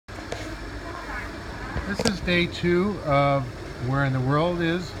This is day 2 of Where in the World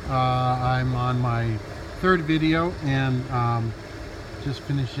is. I'm on my 3rd video and just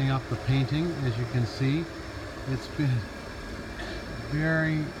finishing up the painting. As you can see, it's been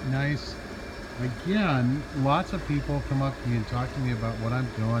very nice. Again, lots of people come up to me and talk to me about what I'm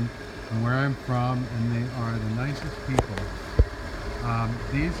doing and where I'm from, and they are the nicest people.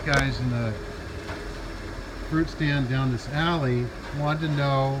 These guys in the fruit stand down this alley wanted to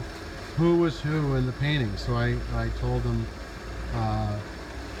know who was who in the painting, so I told them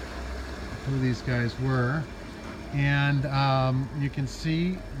who these guys were, and you can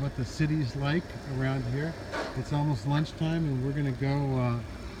see what the city's like around here. It's almost lunchtime and we're gonna go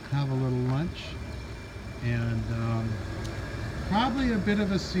have a little lunch and probably a bit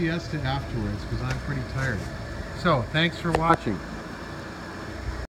of a siesta afterwards because I'm pretty tired. So thanks for watching.